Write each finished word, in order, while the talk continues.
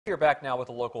You're back now with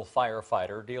a local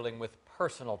firefighter dealing with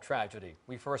personal tragedy.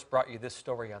 We first brought you this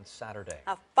story on Saturday.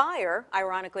 A fire,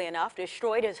 ironically enough,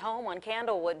 destroyed his home on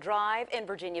Candlewood Drive in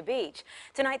Virginia Beach.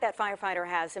 Tonight, that firefighter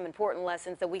has some important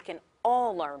lessons that we can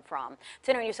all learn from.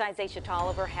 10 News Side's Aisha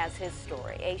Tolliver has his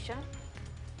story. Aisha?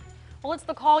 Well, it's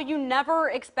the call you never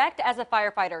expect as a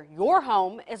firefighter. Your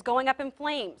home is going up in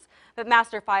flames. But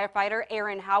Master Firefighter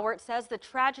Aaron Howard says the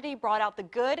tragedy brought out the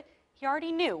good he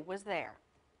already knew was there.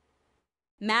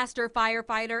 Master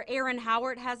Firefighter Aaron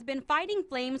Howard has been fighting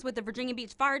flames with the Virginia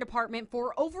Beach Fire Department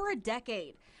for over a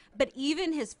decade. But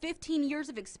even his 15 years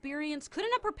of experience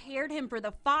couldn't have prepared him for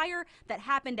the fire that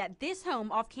happened at this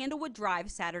home off Candlewood Drive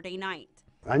Saturday night.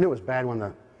 I knew it was bad when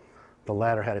the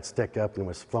ladder had its stick up and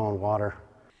was flowing water.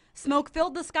 Smoke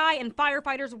filled the sky and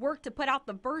firefighters worked to put out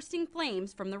the bursting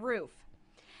flames from the roof.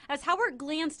 As Howard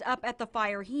glanced up at the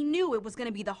fire, he knew it was going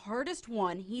to be the hardest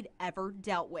one he'd ever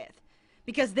dealt with.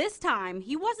 Because this time,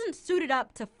 he wasn't suited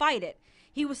up to fight it.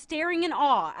 He was staring in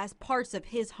awe as parts of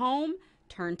his home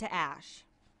turned to ash.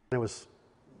 It was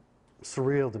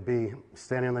surreal to be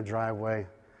standing in the driveway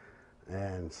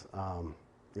and,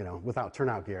 without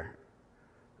turnout gear.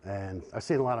 And I've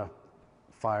seen a lot of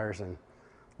fires, and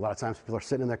a lot of times people are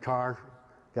sitting in their car,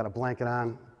 got a blanket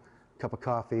on, a cup of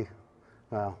coffee.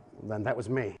 Well, then that was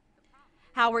me.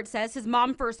 Howard says his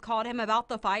mom first called him about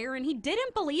the fire and he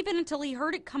didn't believe it until he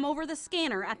heard it come over the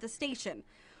scanner at the station.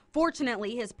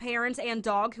 Fortunately, his parents and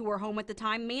dog, who were home at the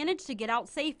time, managed to get out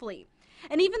safely.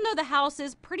 And even though the house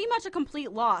is pretty much a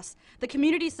complete loss, the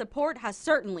community support has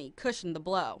certainly cushioned the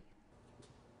blow.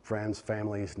 Friends,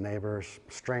 families, neighbors,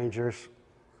 strangers.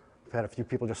 I've had a few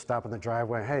people just stop in the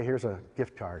driveway. Hey, here's a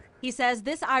gift card. He says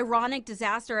this ironic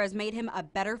disaster has made him a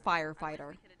better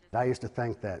firefighter. I used to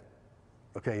think that,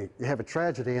 okay, you have a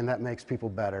tragedy and that makes people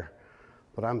better.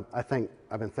 But I've been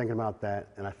thinking about that,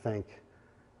 and I think,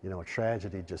 a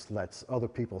tragedy just lets other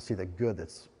people see the good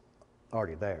that's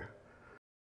already there.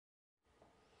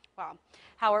 Wow.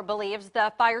 Howard believes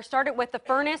the fire started with the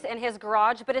furnace in his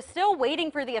garage, but is still waiting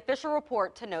for the official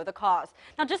report to know the cause.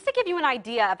 Now, just to give you an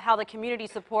idea of how the community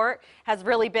support has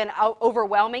really been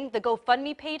overwhelming, the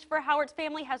GoFundMe page for Howard's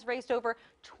family has raised over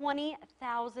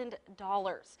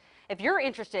 $20,000. If you're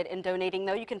interested in donating,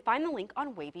 though, you can find the link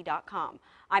on wavy.com.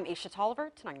 I'm Aisha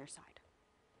Tolliver, 10 News Side.